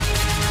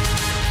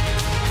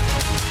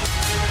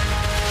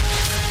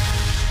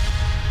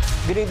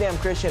Good evening, I'm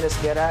Christian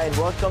Esguerra, and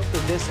welcome to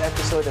this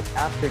episode of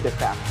After the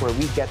Fact, where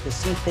we get to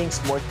see things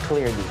more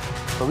clearly,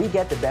 where we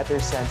get a better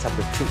sense of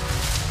the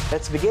truth.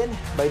 Let's begin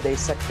by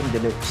dissecting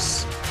the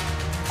news.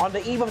 On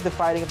the eve of the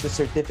filing of the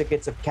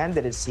certificates of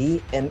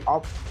candidacy,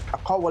 a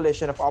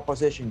coalition of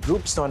opposition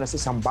groups known as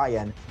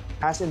Isambayan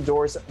has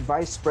endorsed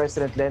Vice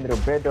President Leni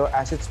Robredo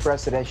as its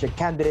presidential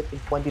candidate in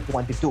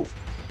 2022.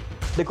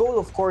 The goal,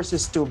 of course,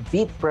 is to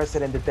beat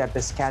President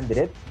Duterte's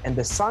candidate and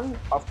the son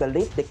of the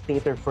late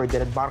dictator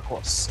Ferdinand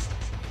Marcos.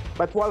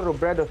 But while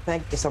Robredo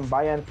thanked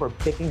Isambayan for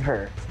picking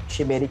her,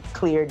 she made it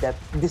clear that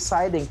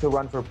deciding to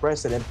run for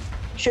president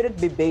shouldn't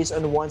be based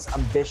on one's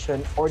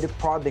ambition or the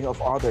prodding of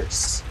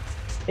others.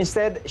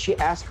 Instead, she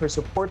asked her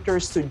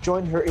supporters to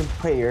join her in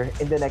prayer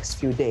in the next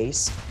few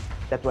days,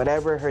 that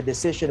whatever her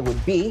decision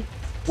would be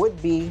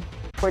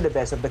for the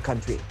best of the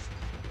country.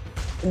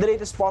 In the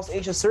latest Pulse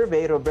Asia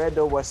survey,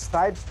 Robredo was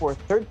tied for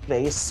third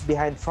place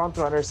behind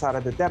frontrunner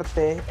Sara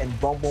Duterte and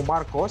Bongbong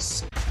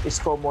Marcos,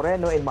 Isko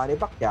Moreno and Manny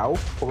Pacquiao,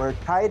 who were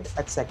tied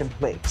at second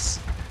place.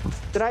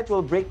 Tonight,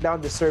 we'll break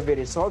down the survey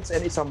results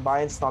and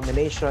Isambayan's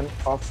nomination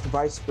of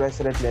Vice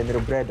President Leni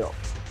Robredo.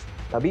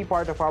 Now, be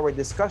part of our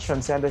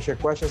discussion. Send us your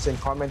questions and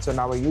comments on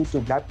our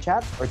YouTube live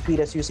chat or tweet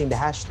us using the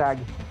hashtag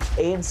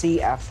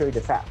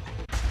 #ANCAfterTheFact.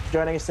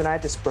 Joining us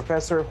tonight is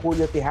Professor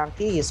Julio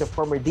Tihanki. He's a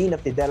former Dean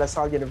of the De La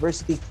Salle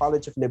University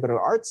College of Liberal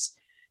Arts.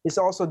 He's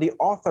also the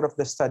author of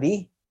the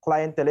study,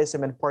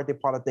 Clientelism and Party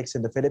Politics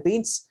in the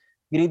Philippines.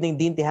 Good evening,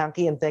 Dean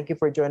Tihanki, and thank you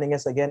for joining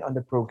us again on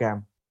the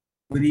program.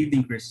 Good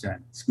evening,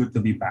 Christian. It's good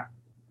to be back.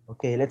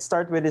 Okay, let's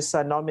start with this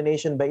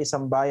nomination by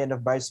Isambayan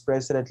of Vice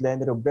President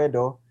Leni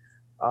Robredo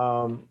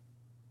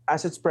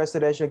as its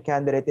presidential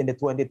candidate in the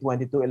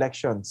 2022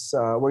 elections.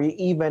 Were you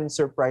even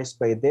surprised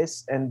by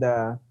this? And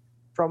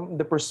from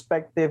the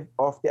perspective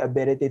of the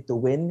ability to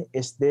win,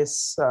 is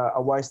this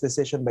a wise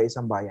decision by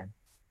Isambayan?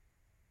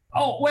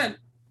 Oh, well,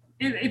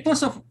 it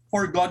was a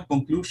foregone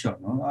conclusion.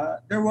 No?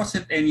 There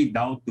wasn't any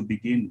doubt to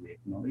begin with.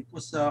 No? It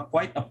was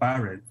quite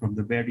apparent from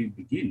the very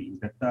beginning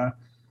that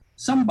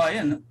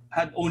Sambayan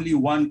had only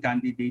one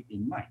candidate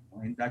in mind, no?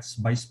 And that's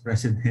Vice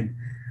President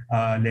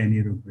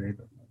Leni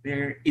Robredo.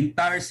 Their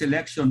entire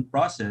selection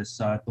process,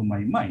 to my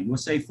mind,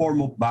 was a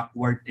form of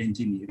backward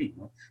engineering.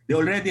 No? They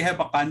already have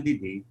a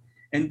candidate,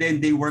 and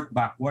then they work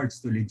backwards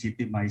to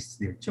legitimize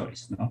their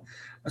choice. No?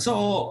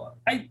 So,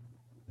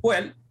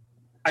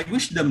 I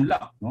wish them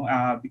luck, no?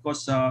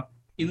 Because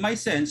in my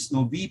sense,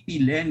 no, VP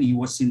Leni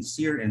was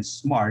sincere and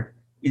smart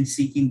in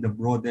seeking the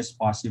broadest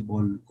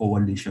possible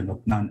coalition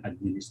of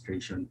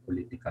non-administration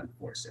political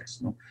forces.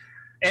 No?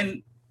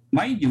 And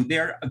mind you,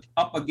 they're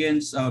up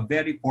against a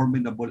very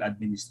formidable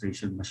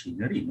administration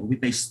machinery, no?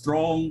 With a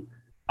strong,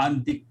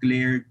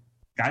 undeclared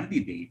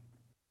candidate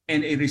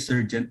and a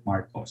resurgent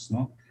Marcos.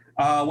 No?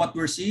 What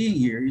we're seeing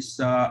here is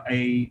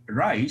a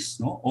rise,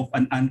 no, of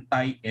an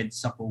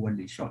anti-EDSA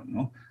coalition,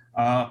 no,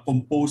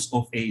 composed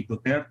of a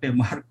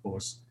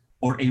Duterte-Marcos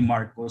or a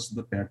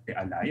Marcos-Duterte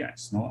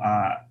alliance. No?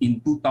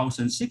 In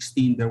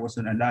 2016, there was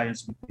an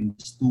alliance between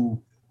these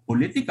two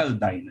political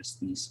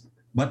dynasties,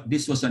 but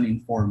this was an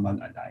informal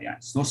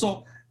alliance. No?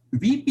 So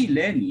VP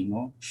Leni,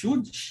 no,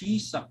 should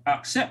she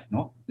accept,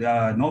 no,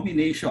 the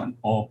nomination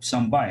of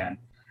Sambayan,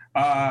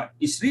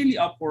 is really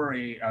up for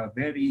a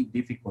very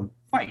difficult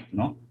fight.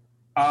 No?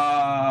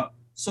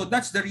 So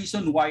that's the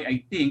reason why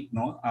I think,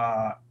 no,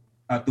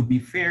 to be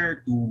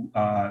fair to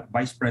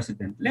Vice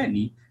President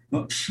Leni,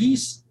 no,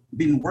 she's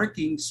been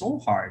working so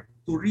hard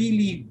to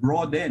really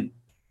broaden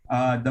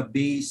the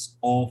base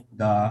of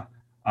the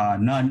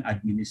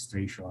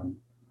non-administration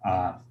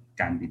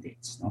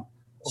candidates. No?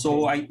 Okay.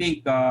 So I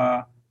think,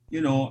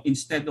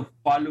 instead of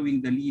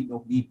following the lead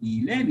of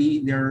VP Leni,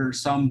 there are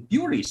some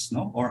purists,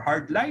 no, or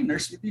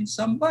hardliners within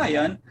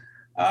Sambayan,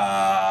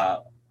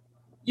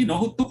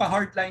 who took a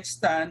hardline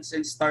stance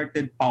and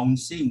started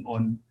pouncing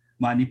on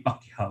Manny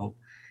Pacquiao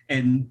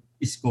and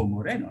Isko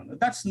Moreno. No?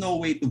 That's no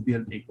way to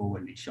build a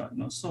coalition.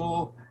 No?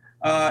 So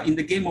in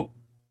the game of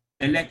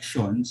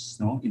elections,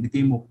 no, in the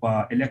game of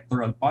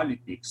electoral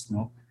politics,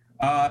 no,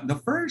 the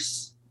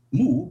first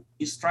move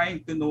is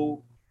trying to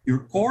know your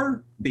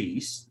core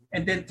base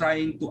and then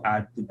trying to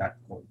add to that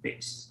core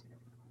base.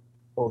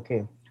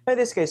 Okay. In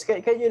this case,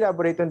 can you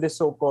elaborate on this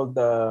so-called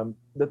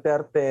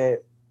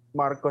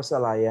Duterte-Marcos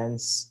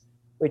alliance,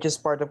 which is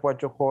part of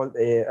what you call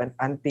an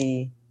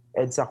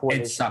anti-EDSA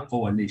coalition? EDSA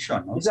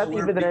coalition. No? Is that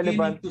even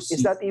relevant?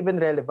 Is that even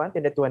relevant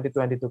in the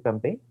 2022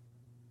 campaign?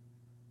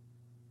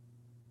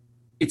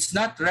 It's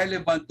not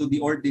relevant to the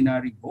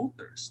ordinary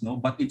voters, no,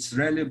 but it's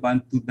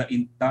relevant to the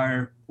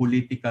entire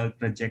political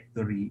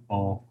trajectory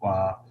of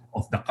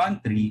the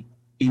country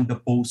in the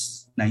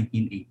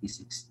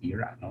post-1986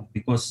 era, no,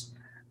 because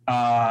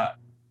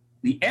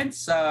the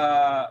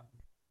EDSA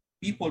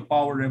People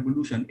Power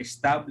Revolution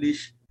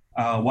established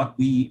what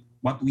we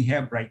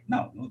have right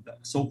now, no, the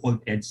so-called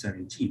EDSA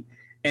regime,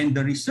 and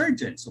the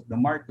resurgence of the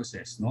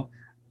Marcoses, no,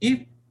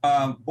 if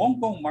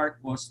Bongbong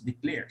Marcos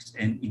declares,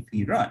 and if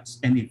he runs,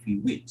 and if he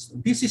wins,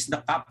 this is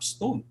the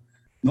capstone,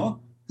 no,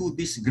 to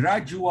this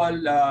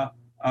gradual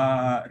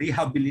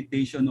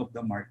rehabilitation of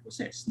the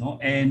Marcoses, no?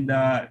 And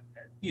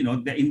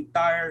the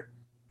entire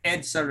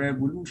EDSA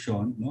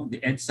revolution, no, the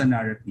EDSA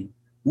narrative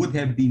would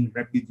have been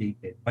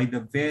repudiated by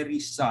the very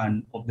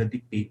son of the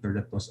dictator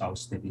that was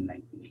ousted in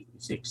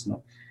 1986,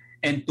 no?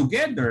 And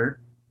together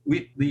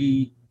with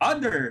the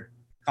other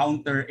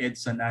counter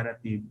EDSA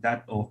narrative,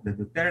 that of the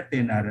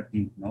Duterte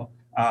narrative, no,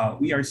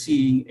 we are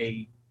seeing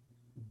a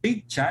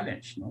big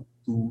challenge, no,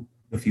 to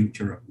the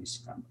future of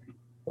this country.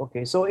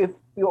 Okay, so if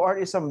you are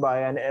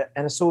Isambayan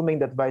and assuming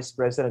that Vice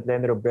President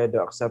Leni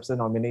Robredo accepts the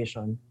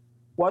nomination,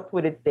 what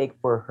would it take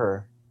for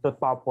her to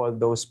topple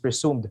those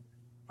presumed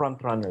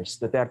frontrunners,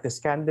 Duterte's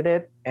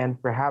candidate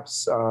and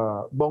perhaps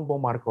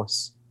Bongbong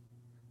Marcos?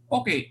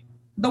 Okay,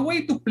 the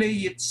way to play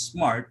it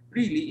smart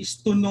really is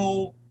to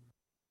know,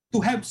 to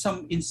have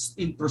some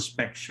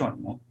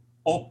introspection, no,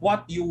 of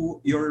what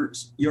your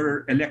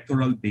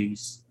electoral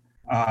base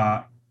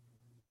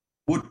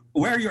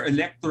where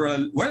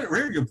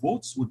your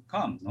votes would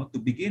come, no, to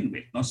begin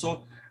with, no?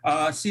 So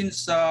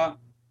since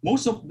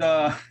most of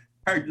the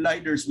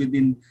hardliners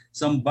within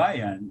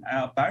Sambayan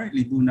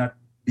apparently do not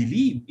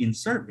believe in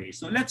surveys,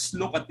 so let's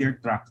look at their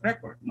track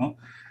record, no?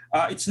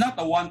 It's not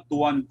a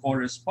one-to-one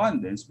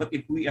correspondence, but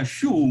if we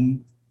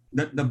assume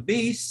that the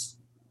base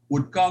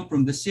would come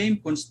from the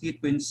same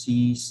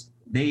constituencies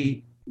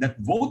that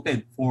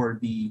voted for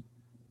the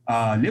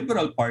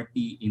Liberal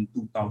Party in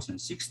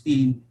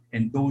 2016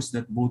 and those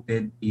that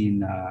voted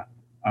in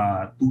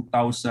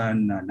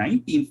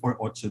 2019 for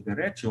Ocho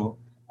Derecho,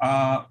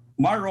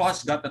 Mar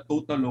Rojas got a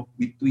total of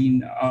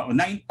between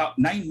 9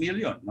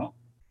 million, no,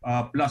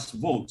 plus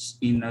votes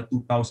in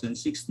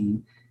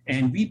 2016,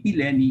 and VP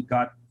Leni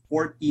got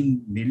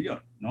 14 million.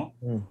 No?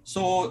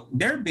 So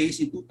their base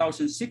in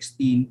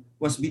 2016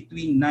 was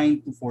between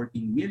 9 to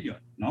 14 million.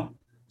 No?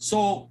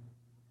 So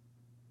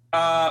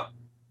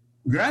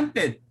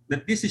granted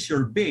that this is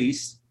your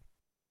base,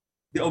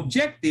 the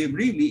objective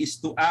really is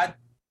to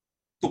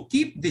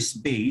keep this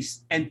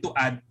base and to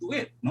add to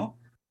it. No?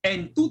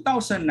 And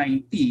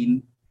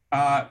 2019,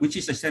 which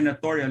is a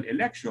senatorial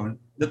election,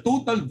 the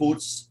total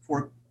votes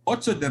for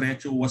Ocho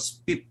Derecho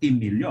was 50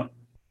 million.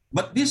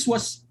 But this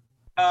was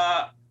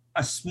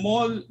a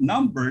small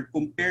number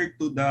compared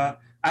to the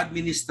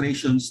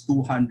administration's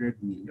 200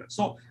 million.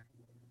 So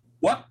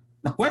what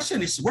the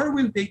question is, where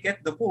will they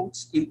get the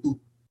votes into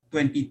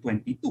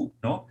 2022?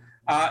 No?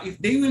 If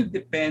they will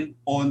depend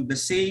on the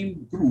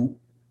same group,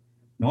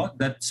 no,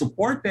 that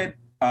supported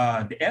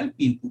the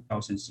LP in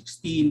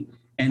 2016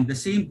 and the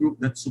same group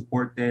that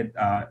supported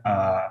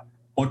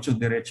Ocho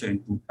Derecho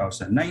in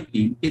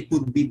 2019, it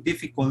would be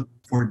difficult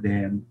for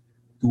them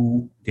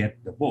to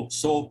get the vote.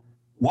 So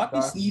what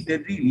is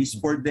needed really is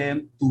for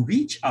them to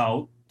reach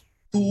out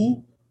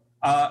to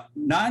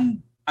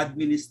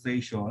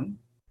non-administration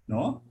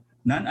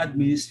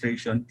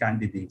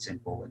candidates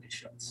and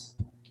coalitions.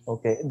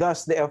 Okay,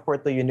 thus the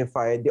effort to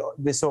unify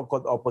the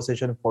so-called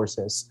opposition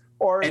forces,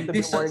 or and to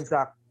be more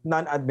exact,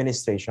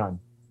 non-administration.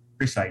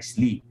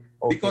 Precisely.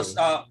 Okay. Because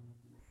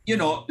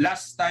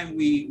last time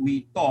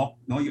we talked,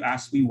 no, you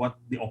asked me what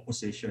the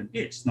opposition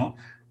is. No,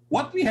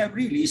 what we have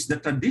really is the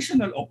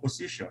traditional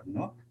opposition,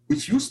 no,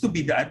 which used to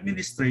be the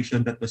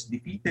administration that was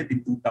defeated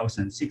in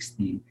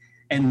 2016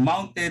 and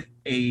mounted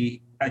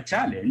a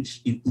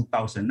challenge in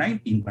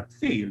 2019 but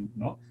failed.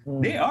 No,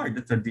 they are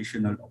the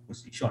traditional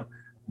opposition.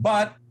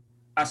 But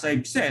as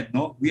I've said,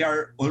 no, we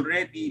are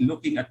already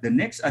looking at the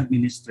next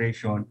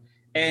administration,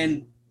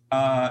 and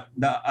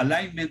the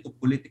alignment of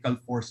political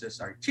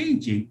forces are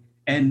changing,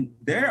 and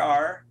there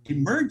are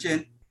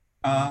emergent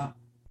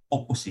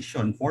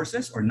opposition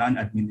forces or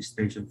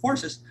non-administration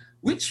forces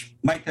which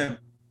might have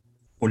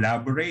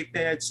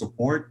collaborated,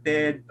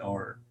 supported,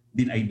 or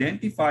been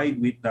identified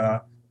with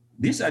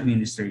this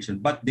administration,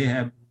 but they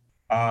have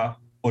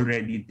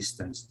already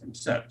distanced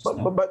themselves.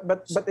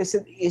 But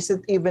is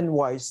it even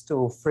wise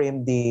to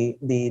frame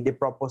the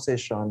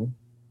proposition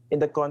in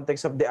the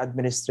context of the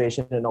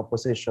administration and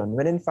opposition,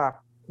 when in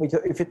fact,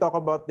 if you talk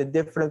about the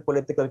different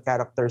political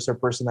characters or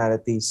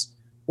personalities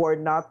who are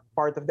not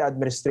part of the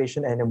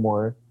administration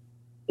anymore,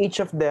 each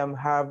of them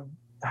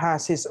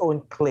has his own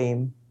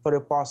claim for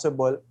a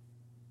possible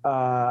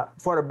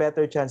for a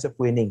better chance of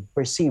winning,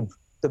 perceived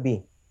to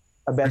be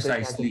a better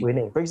chance of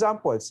winning. For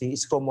example, si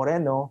Isko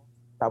Moreno,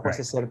 tapos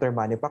si Senator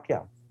Manny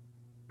Pacquiao.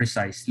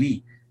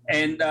 Precisely.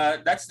 And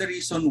that's the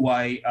reason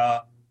why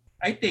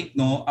I think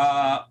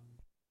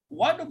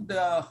one of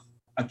the,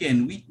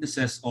 again,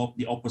 weaknesses of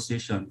the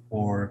opposition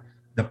for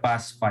the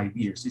past 5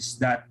 years is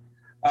that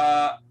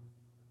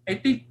I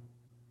think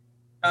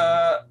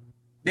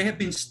they have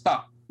been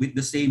stuck with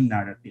the same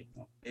narrative.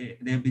 No?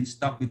 They have been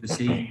stuck with the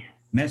same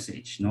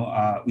message,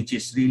 which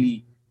is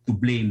really to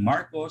blame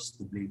Marcos,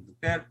 to blame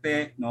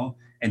Duterte,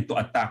 and to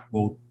attack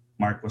both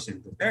Marcos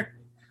and Duterte.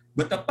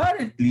 But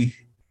apparently,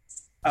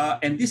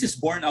 and this is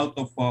born out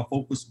of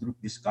focus group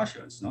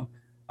discussions,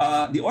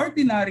 the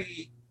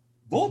ordinary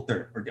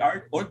voter or the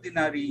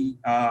ordinary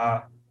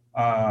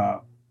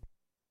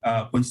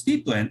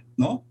constituent,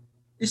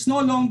 is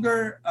no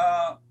longer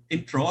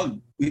enthralled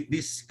with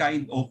this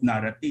kind of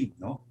narrative,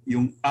 no?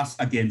 Yung us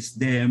against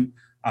them,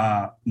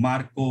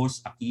 Marcos,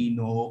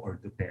 Aquino, or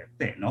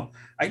Duterte, no?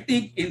 I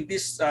think in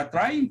these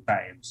trying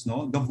times,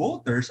 no, the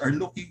voters are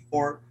looking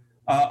for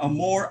a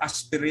more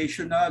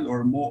aspirational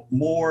or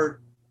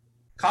more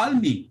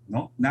calming,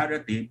 no,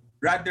 narrative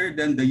rather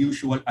than the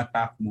usual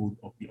attack mode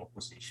of the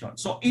opposition.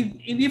 So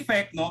in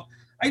effect, no,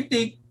 I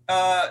think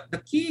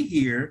the key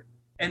here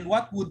and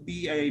what would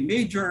be a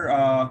major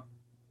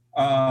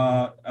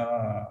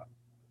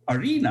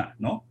arena,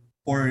 no,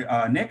 for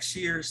next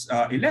year's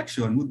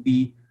election would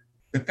be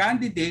the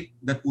candidate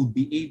that would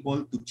be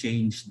able to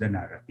change the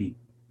narrative.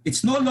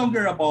 It's no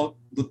longer about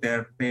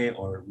Duterte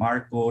or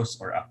Marcos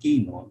or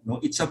Aquino. No,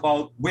 it's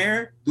about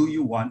where do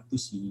you want to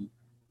see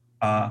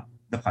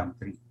the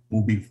country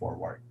moving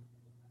forward.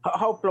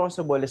 How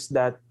plausible is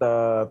that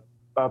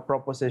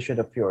proposition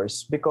of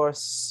yours?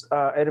 Because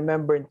I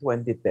remember in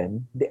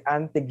 2010, the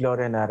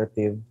anti-Gloria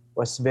narrative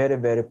was very,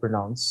 very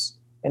pronounced,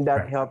 and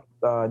that Right. helped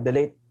the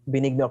late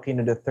Benigno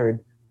Aquino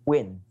III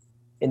win.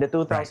 In the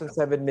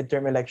 2007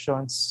 midterm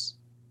elections,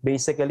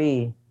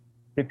 basically,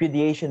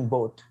 repudiation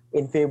vote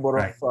in favor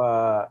Right.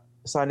 of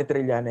Sonny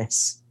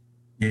Trillanes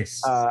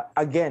Yes.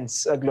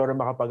 against Gloria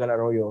Macapagal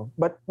Arroyo.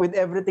 But with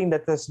everything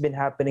that has been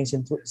happening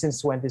since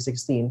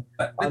 2016,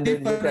 But the under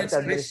difference, Duterte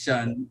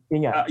administration, Christian,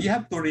 yun nga. you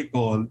have to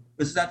recall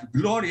is that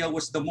Gloria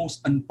was the most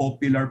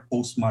unpopular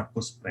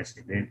post-Marcos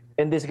president.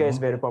 And this guy is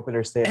No? very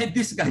popular still. And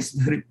this guy's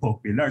very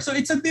popular. So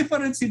it's a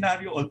different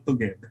scenario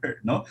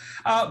altogether. No,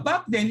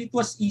 back then it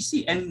was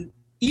easy, and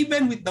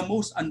even with the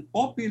most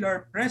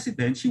unpopular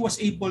president, she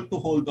was able to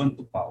hold on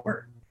to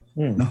power.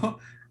 Hmm. No,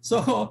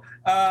 so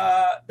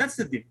that's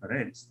the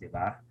difference, di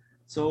ba?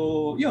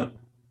 So yun.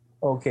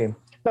 Okay.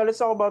 Now let's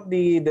talk about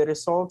the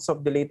results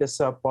of the latest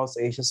Pulse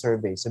Asia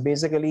survey. So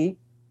basically,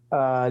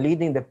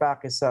 leading the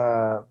pack is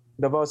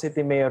Davao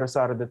City Mayor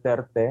Rosario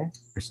Duterte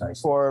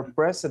Precisely. for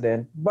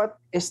president. But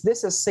is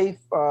this a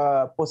safe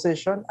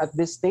position at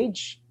this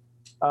stage?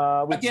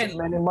 With Again-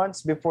 so many months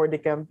before the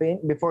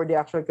campaign, before the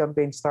actual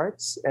campaign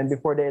starts, and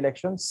before the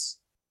elections,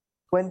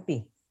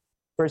 20%.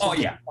 Oh,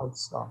 yeah.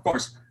 Points. Of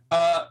course.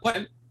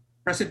 Well,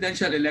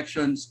 presidential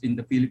elections in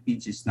the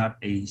Philippines is not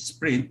a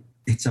sprint;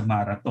 it's a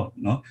marathon,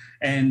 no.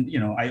 And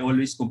I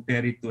always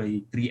compare it to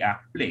a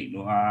three-act play.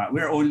 No,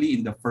 we're only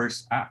in the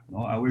first act.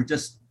 No, we're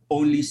just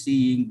only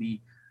seeing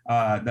the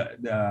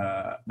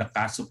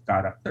cast of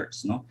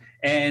characters. No,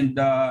 and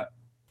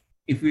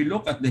if we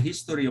look at the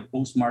history of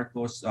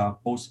post-Marcos,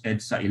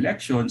 post-EDSA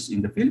elections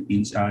in the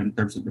Philippines in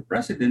terms of the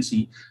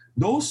presidency,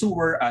 those who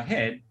were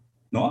ahead,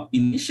 no,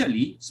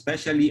 initially,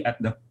 especially at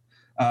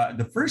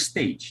the first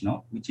stage,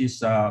 no, which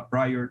is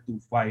prior to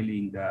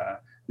filing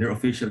their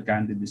official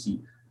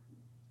candidacy,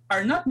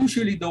 are not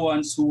usually the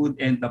ones who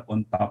would end up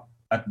on top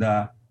at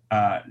the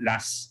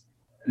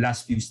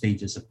last few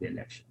stages of the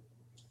election.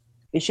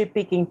 Is she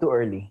peaking too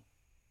early?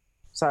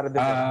 Sara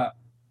Duterte.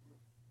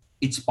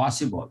 It's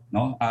possible,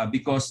 no,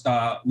 because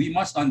we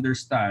must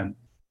understand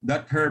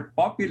that her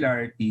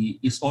popularity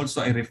is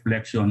also a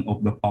reflection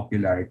of the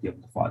popularity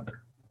of the father.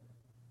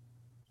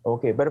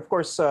 Okay, but of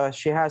course,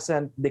 she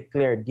hasn't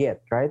declared yet,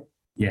 right?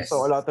 Yes.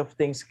 So a lot of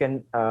things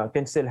can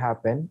still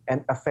happen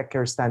and affect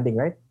her standing,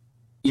 right?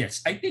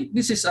 Yes, I think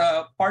this is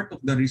a part of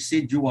the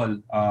residual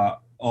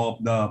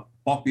of the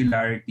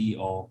popularity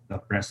of the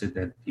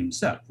president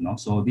himself. No,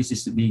 so this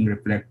is being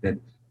reflected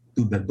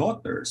to the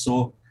daughter.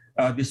 So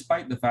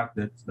despite the fact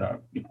that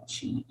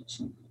she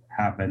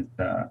haven't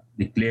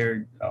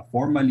declared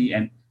formally,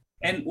 and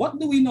what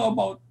do we know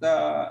about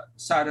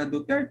Sara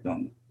Duterte?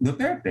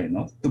 Duterte,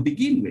 no, to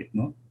begin with,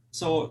 no.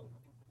 So,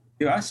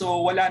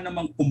 so wala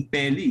namang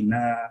compelling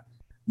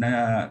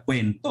na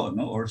kwento,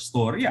 no, or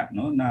storya,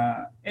 no,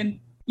 and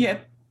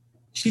yet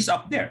she's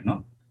up there,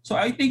 no. So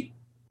I think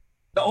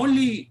the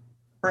only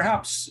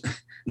perhaps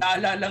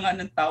naalala nga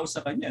ng tao sa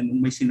kanya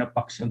nung may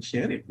sinapak siyang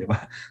sheriff, di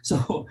ba?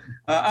 So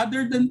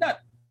other than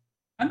that,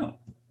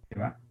 di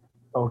ba?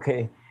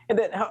 Okay. And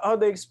then how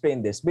do you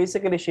explain this?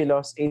 Basically, she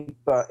lost 8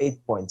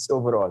 points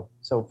overall.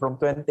 So from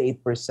 28%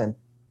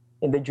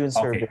 in the June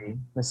survey,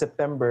 in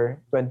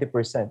September,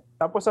 20%.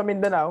 Tapos sa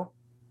Mindanao,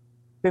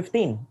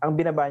 15 ang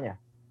binaba niya.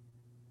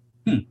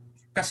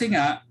 Kasi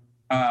nga,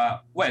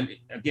 well,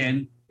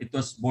 again, it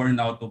was born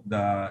out of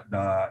the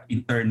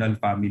internal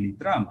family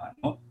drama,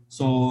 no?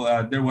 So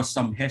there was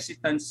some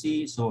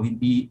hesitancy. So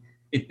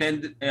it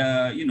tended,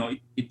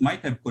 it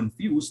might have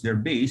confused their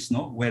base,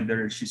 no,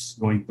 whether she's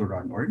going to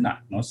run or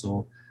not, no.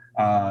 So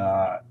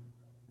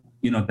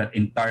that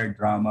entire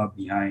drama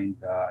behind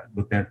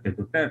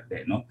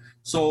Duterte, no.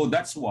 So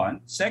that's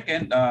one.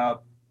 Second,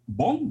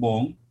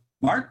 Bongbong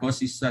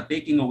Marcos is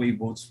taking away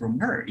votes from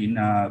her in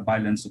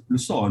Balance of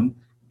Luzon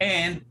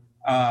and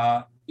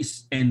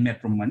is in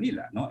Metro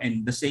Manila, no,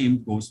 and the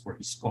same goes for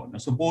Isko. No?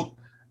 So both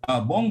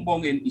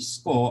Bongbong and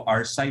Isko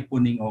are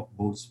siphoning off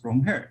votes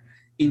from her.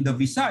 In the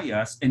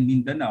Visayas and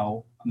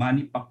Mindanao,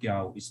 Manny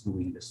Pacquiao is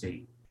doing the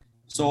same.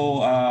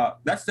 So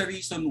that's the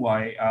reason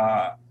why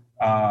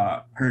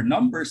her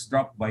numbers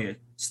dropped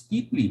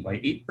steeply by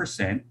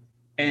 8%,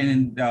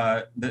 and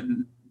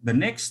the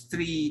next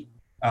three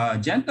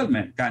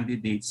gentlemen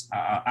candidates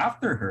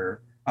after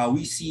her,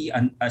 we see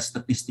a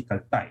statistical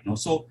tie. No?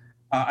 So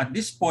at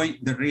this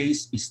point, the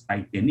race is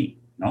tightening,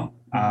 no?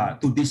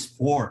 To these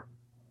four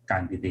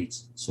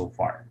candidates so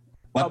far.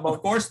 But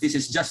of course, this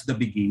is just the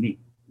beginning.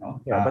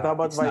 No? Yeah, but how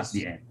about it's not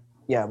the end.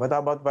 Yeah, but how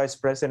about Vice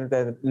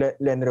President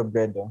Len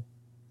Robredo?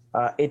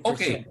 8%.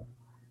 Okay.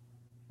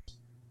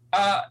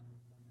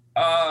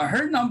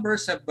 Her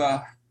numbers have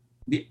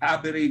the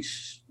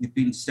average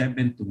between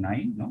 7 to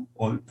 9, no?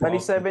 All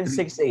 27,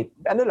 6, 8.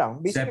 Ano lang,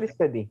 basically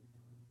steady.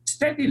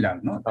 Steady lang,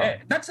 no?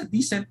 That's a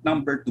decent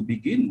number to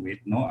begin with,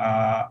 no?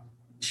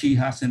 She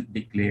hasn't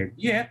declared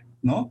yet,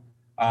 no?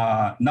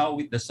 Now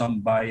with the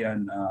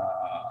Sambayan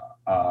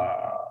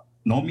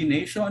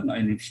nomination,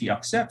 and if she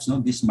accepts, no,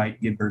 this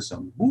might give her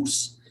some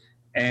boost,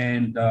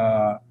 and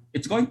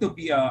it's going to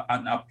be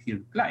an uphill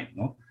climb,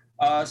 no?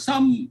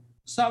 Some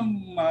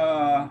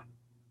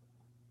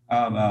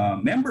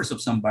members of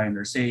Sambayan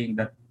are saying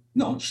that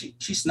no,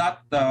 she's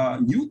not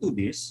new to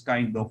this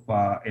kind of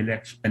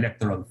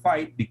electoral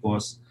fight,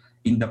 because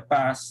in the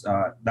past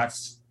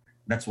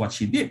that's what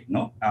she did,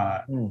 no.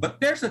 But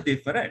there's a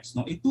difference,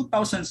 no. In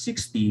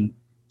 2016,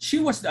 she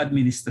was the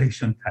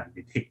administration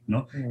candidate,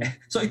 no.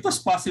 So it was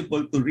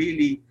possible to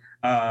really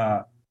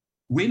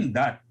win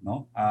that,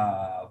 no,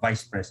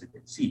 vice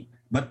presidency.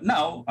 But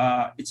now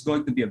it's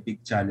going to be a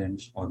big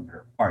challenge on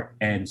her part,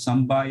 and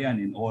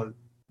Sambayan and all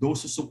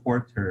those who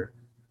support her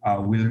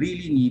will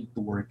really need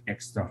to work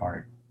extra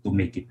hard to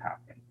make it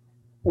happen.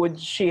 Would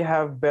she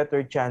have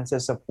better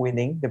chances of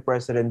winning the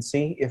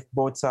presidency if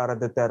both Sara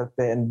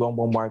Duterte and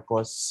Bongbong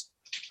Marcos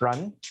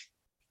run,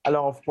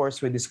 along of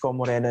course with Isko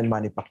Moreno and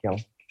Manny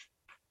Pacquiao?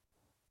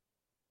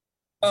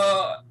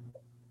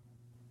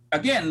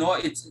 Again, no,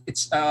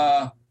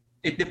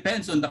 it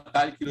depends on the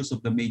calculus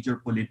of the major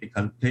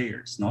political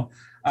players, no.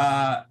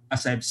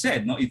 As I've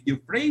said, no, if you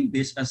frame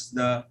this as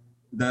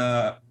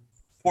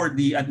for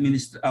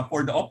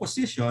the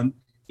opposition,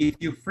 if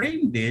you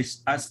frame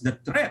this as the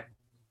threat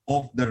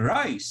of the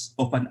rise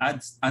of an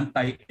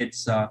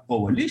anti-EDS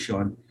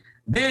coalition,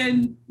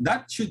 then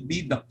that should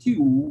be the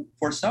cue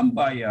for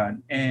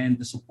Sambayan and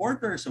the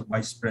supporters of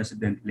Vice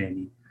President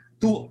Leni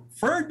to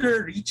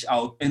further reach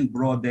out and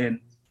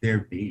broaden their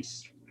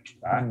base.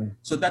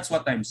 So that's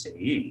what I'm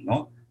saying,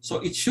 no? So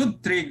it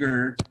should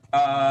trigger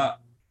a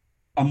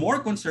more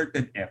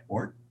concerted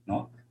effort,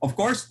 no? Of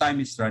course, time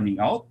is running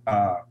out.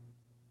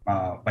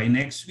 By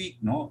next week,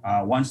 no.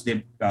 Once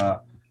they,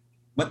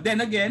 but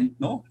then again,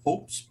 no.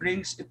 Hope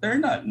springs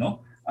eternal,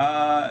 no.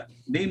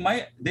 They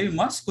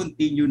must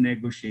continue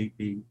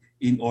negotiating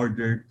in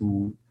order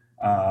to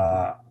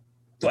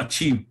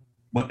achieve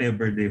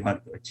whatever they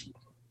want to achieve.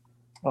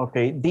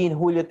 Okay, Dean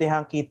Julio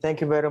Teehankee,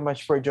 thank you very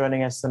much for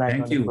joining us tonight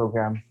on the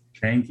program.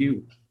 Thank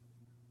you.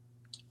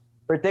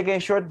 We're taking a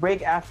short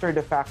break. After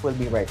the fact, we'll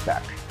be right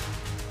back.